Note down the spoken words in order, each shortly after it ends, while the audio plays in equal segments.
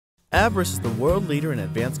Abris is the world leader in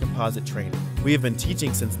advanced composite training. We have been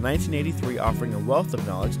teaching since 1983, offering a wealth of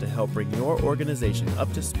knowledge to help bring your organization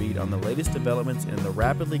up to speed on the latest developments in the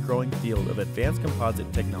rapidly growing field of advanced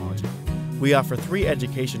composite technology. We offer 3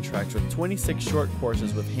 education tracks with 26 short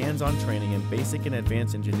courses with hands-on training in basic and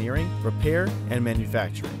advanced engineering, repair, and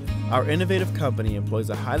manufacturing. Our innovative company employs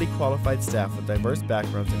a highly qualified staff with diverse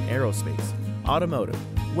backgrounds in aerospace, automotive,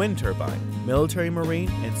 wind turbine, military marine,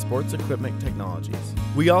 and sports equipment technologies.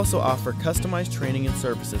 We also offer customized training and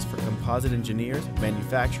services for composite engineers,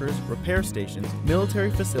 manufacturers, repair stations, military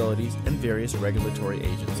facilities, and various regulatory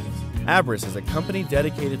agencies. Abris is a company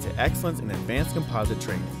dedicated to excellence in advanced composite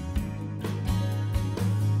training.